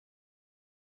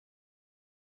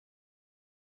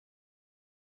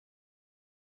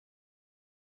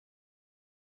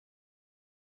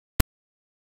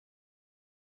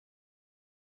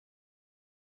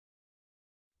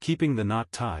Keeping the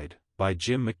Knot Tied, by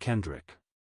Jim McKendrick.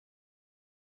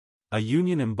 A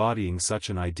union embodying such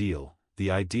an ideal,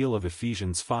 the ideal of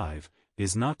Ephesians 5,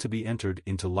 is not to be entered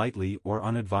into lightly or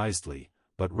unadvisedly,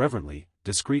 but reverently,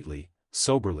 discreetly,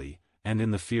 soberly, and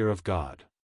in the fear of God.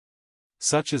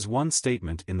 Such is one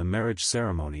statement in the marriage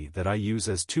ceremony that I use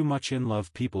as too much in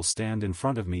love people stand in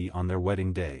front of me on their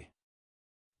wedding day.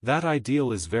 That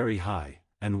ideal is very high,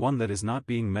 and one that is not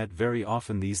being met very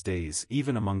often these days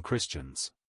even among Christians.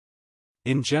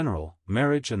 In general,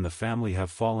 marriage and the family have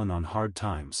fallen on hard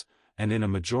times, and in a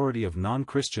majority of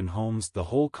non-Christian homes the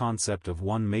whole concept of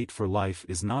one mate for life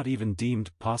is not even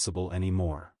deemed possible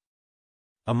anymore.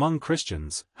 Among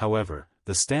Christians, however,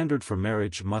 the standard for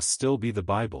marriage must still be the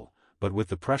Bible, but with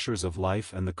the pressures of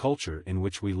life and the culture in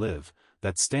which we live,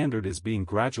 that standard is being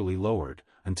gradually lowered,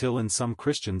 until in some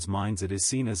Christians' minds it is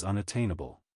seen as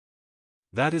unattainable.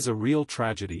 That is a real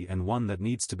tragedy and one that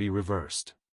needs to be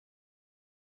reversed.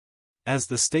 As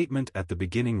the statement at the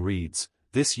beginning reads,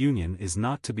 this union is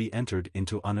not to be entered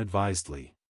into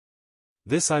unadvisedly.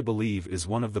 This, I believe, is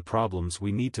one of the problems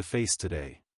we need to face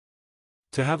today.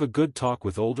 To have a good talk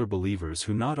with older believers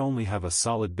who not only have a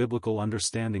solid biblical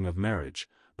understanding of marriage,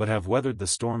 but have weathered the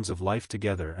storms of life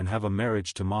together and have a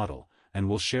marriage to model, and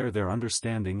will share their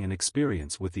understanding and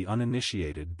experience with the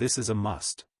uninitiated, this is a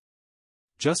must.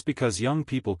 Just because young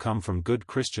people come from good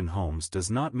Christian homes does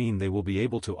not mean they will be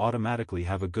able to automatically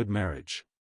have a good marriage.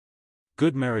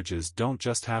 Good marriages don't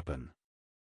just happen.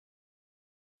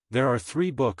 There are 3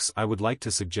 books I would like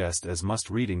to suggest as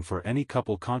must-reading for any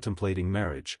couple contemplating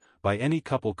marriage, by any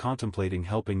couple contemplating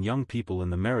helping young people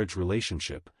in the marriage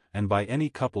relationship, and by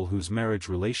any couple whose marriage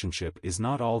relationship is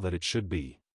not all that it should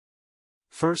be.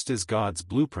 First is God's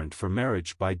Blueprint for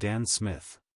Marriage by Dan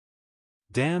Smith.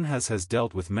 Dan has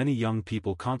dealt with many young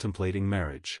people contemplating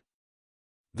marriage.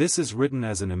 This is written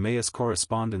as an Emmaus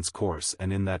correspondence course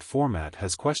and in that format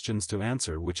has questions to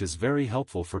answer, which is very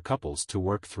helpful for couples to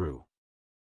work through.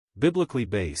 Biblically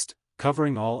based,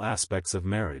 covering all aspects of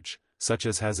marriage, such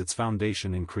as has its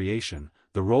foundation in creation,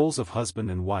 the roles of husband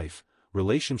and wife,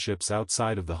 relationships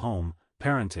outside of the home,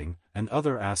 parenting, and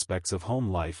other aspects of home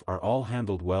life are all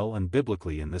handled well and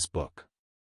biblically in this book.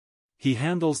 He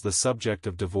handles the subject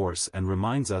of divorce and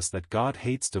reminds us that God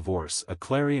hates divorce, a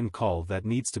clarion call that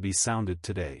needs to be sounded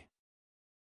today.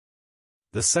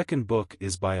 The second book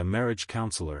is by a marriage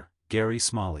counselor, Gary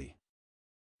Smalley.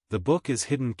 The book is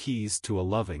Hidden Keys to a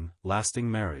Loving, Lasting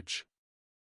Marriage.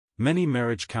 Many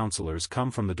marriage counselors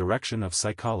come from the direction of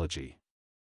psychology.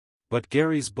 But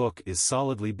Gary's book is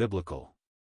solidly biblical.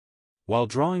 While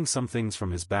drawing some things from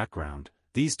his background,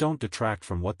 these don't detract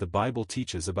from what the Bible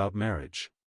teaches about marriage.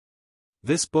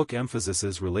 This book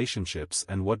emphasizes relationships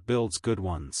and what builds good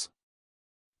ones.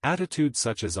 Attitudes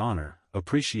such as honor,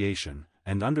 appreciation,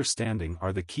 and understanding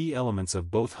are the key elements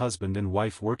of both husband and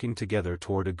wife working together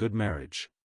toward a good marriage.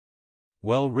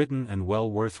 Well written and well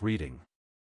worth reading.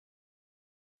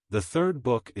 The third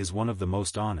book is one of the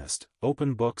most honest,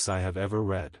 open books I have ever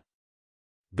read.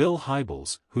 Bill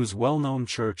Hybels, whose well-known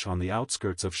church on the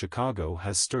outskirts of Chicago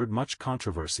has stirred much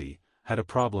controversy, had a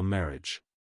problem marriage.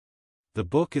 The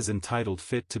book is entitled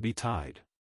Fit to be Tied.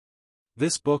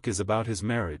 This book is about his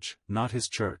marriage, not his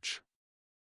church.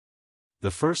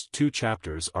 The first 2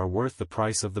 chapters are worth the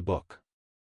price of the book.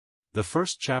 The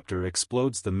first chapter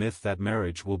explodes the myth that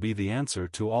marriage will be the answer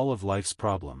to all of life's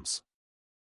problems.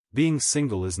 Being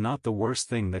single is not the worst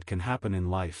thing that can happen in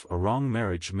life, a wrong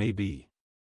marriage may be.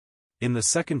 In the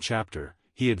second chapter,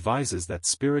 he advises that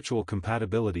spiritual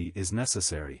compatibility is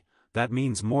necessary. That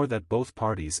means more that both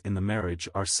parties in the marriage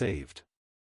are saved.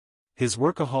 His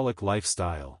workaholic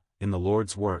lifestyle, in the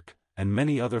Lord's work, and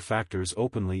many other factors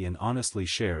openly and honestly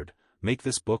shared, make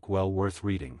this book well worth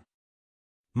reading.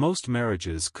 Most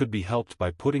marriages could be helped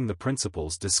by putting the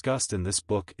principles discussed in this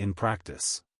book in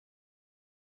practice.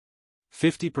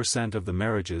 50% of the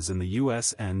marriages in the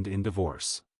U.S. end in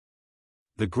divorce.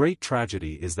 The great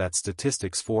tragedy is that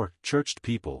statistics for churched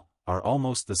people are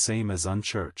almost the same as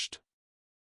unchurched.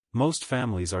 Most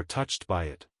families are touched by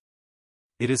it.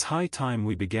 It is high time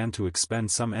we began to expend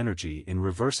some energy in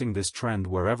reversing this trend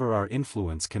wherever our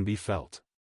influence can be felt.